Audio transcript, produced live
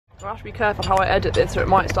I have to be careful how I edit this or it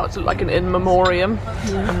might start to look like an in memoriam.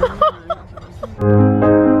 Yeah.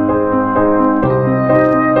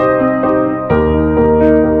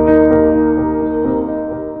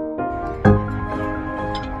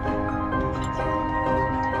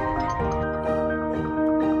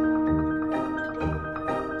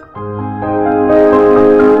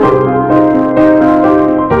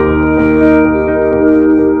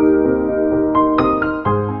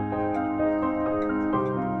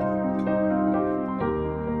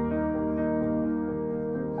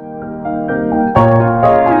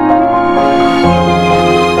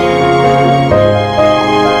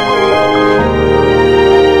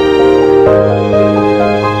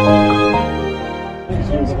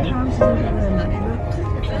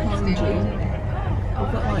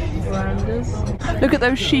 Look at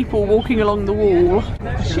those sheep all walking along the wall.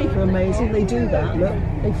 The sheep are amazing, they do that, look.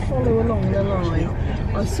 They follow along the line.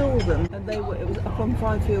 I saw them and it was up on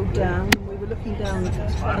Fivefield Down and we were looking down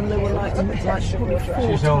and there were like probably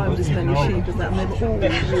 4 times as many sheep as that and they were all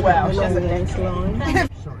walking along this line.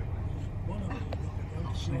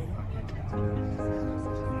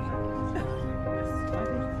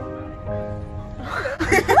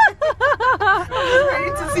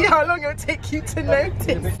 To see how long it would take you to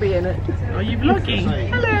notice. Be in it. Are you vlogging?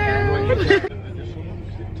 Hello!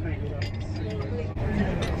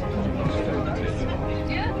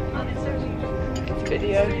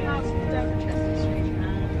 Video.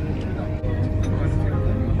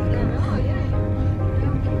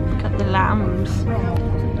 Look at the lambs.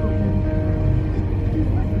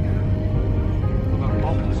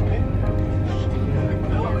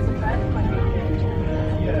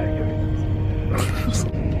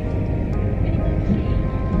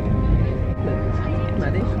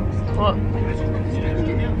 What?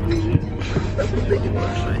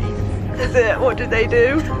 Is it? What did they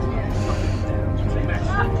do?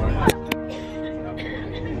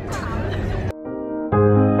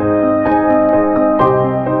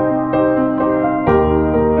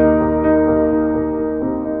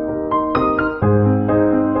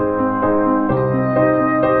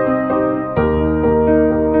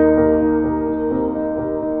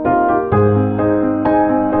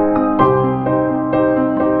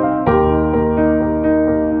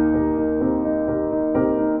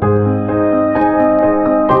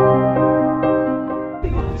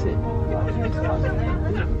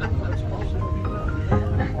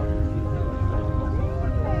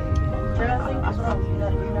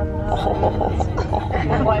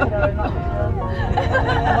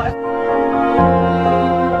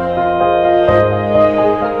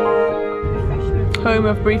 Home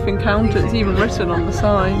of brief encounter, it's even written on the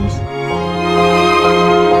signs.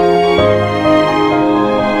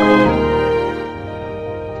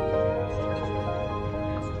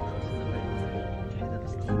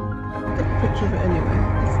 Picture of it anyway.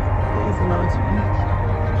 It is a nice one.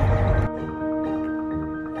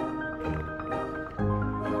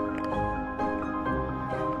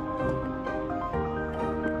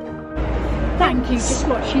 Thank you, just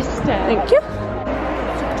watch your step. Thank you. 20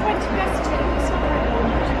 past 2, sorry.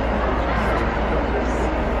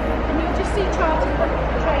 And you'll just see Charlie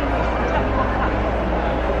train platform.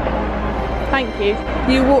 Thank you.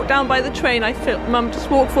 You walk down by the train, I filmed. Mum, just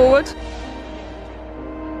walk forward.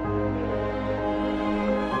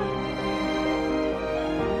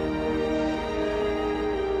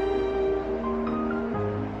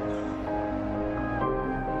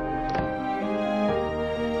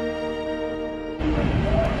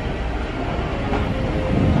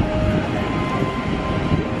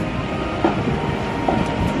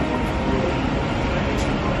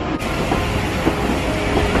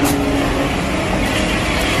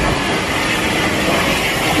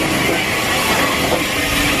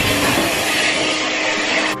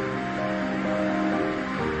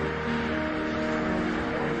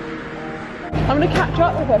 I'm gonna catch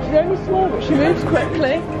up with her. She's only small, but she moves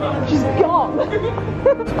quickly. She's gone.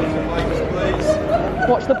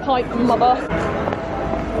 Watch the pipe, mother.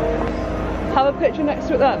 Have a picture next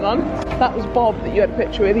to it there, Mum. That was Bob that you had a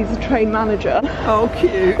picture with. He's the train manager. Oh,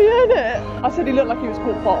 cute. Yeah, isn't it? I said he looked like he was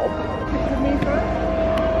called Bob. Picture of me for it?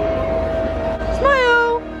 Smile.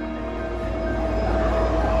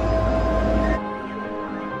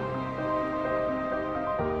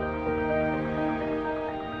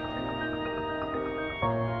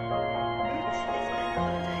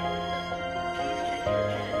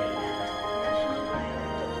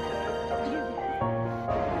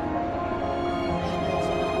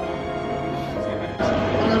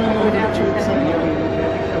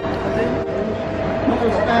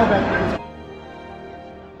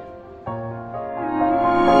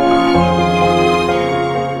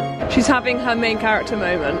 She's having her main character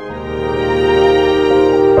moment.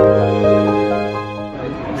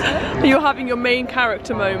 You're having your main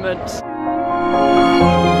character moment.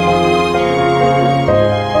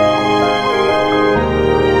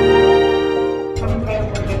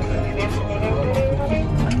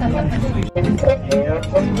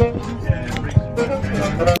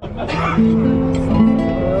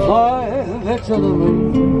 Fly to the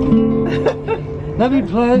moon. Let me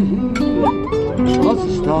play lots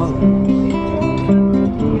of stars.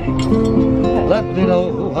 Let me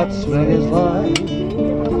know what spring is like.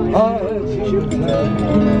 Jupiter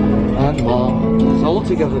and Mars all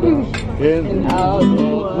together in our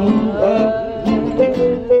world.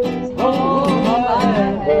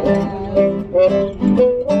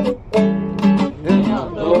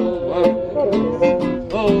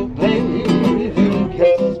 Oh baby,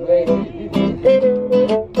 kiss me.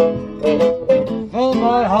 Fill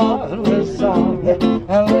my heart with song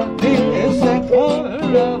and let me sing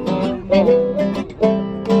forevermore.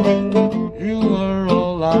 You were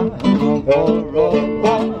all I long for, all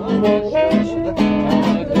I wished and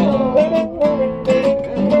adore.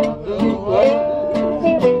 The world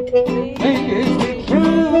makes me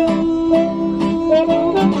true.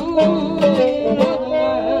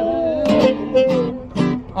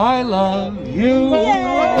 I love you.